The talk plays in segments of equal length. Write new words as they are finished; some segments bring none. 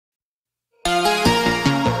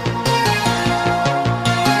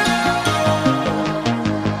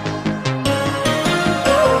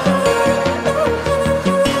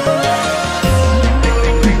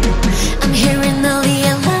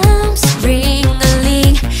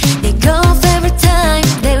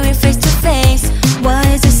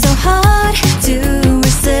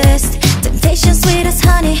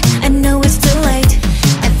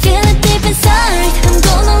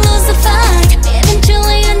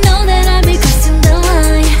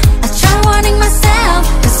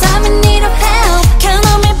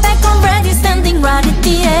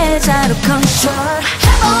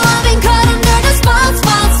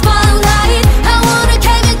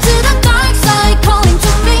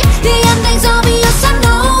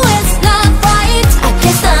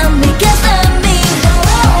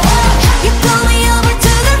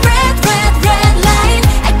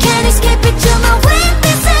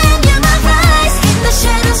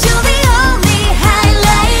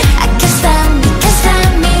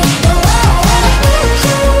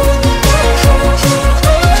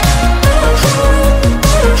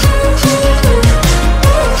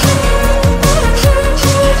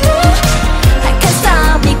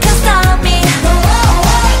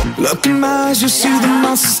you'll see the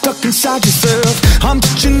monster stuck inside yourself. I'm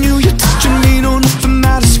touching you, you're touching me, no, nothing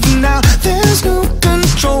matters for now. There's no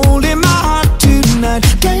control in my heart tonight.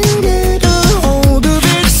 Can't get a hold of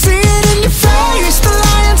it. See it in your face, the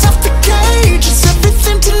lion's off the cage. It's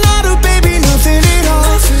everything tonight, oh baby, nothing at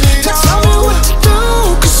all. Tell me what to do,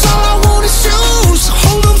 cause all I want is you. So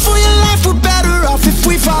hold on for your life, we're better off if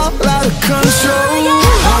we fall out of control.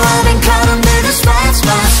 All I've been caught under the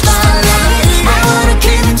spotlight. I wanna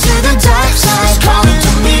get into the dark side. Calling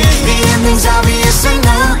to me, the ending's obvious, I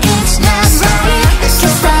know it's not right.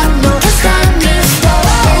 Can't stop, no, can't stop me.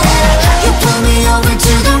 You pull me over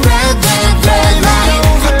to the red light.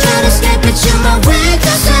 I can't escape it, you're my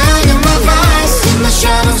weakness and you're my vice. In the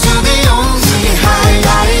shadows, you're the only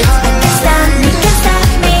highlight. Can't stop me, can't stop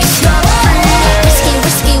me. Risky,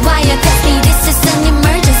 risky, why you testy? This is an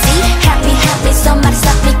emergency. Happy, happy, somebody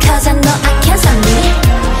stop me, cause I know I can't stop me.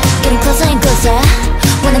 Getting closer and closer,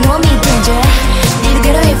 when I know I'm in danger. Need to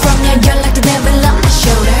get away from you, you're like the devil on my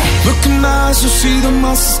shoulder. Look in my eyes, you'll see the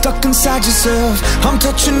monster stuck inside yourself. I'm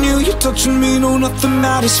touching you, you're touching me, no, nothing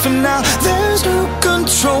matters for now. There's no control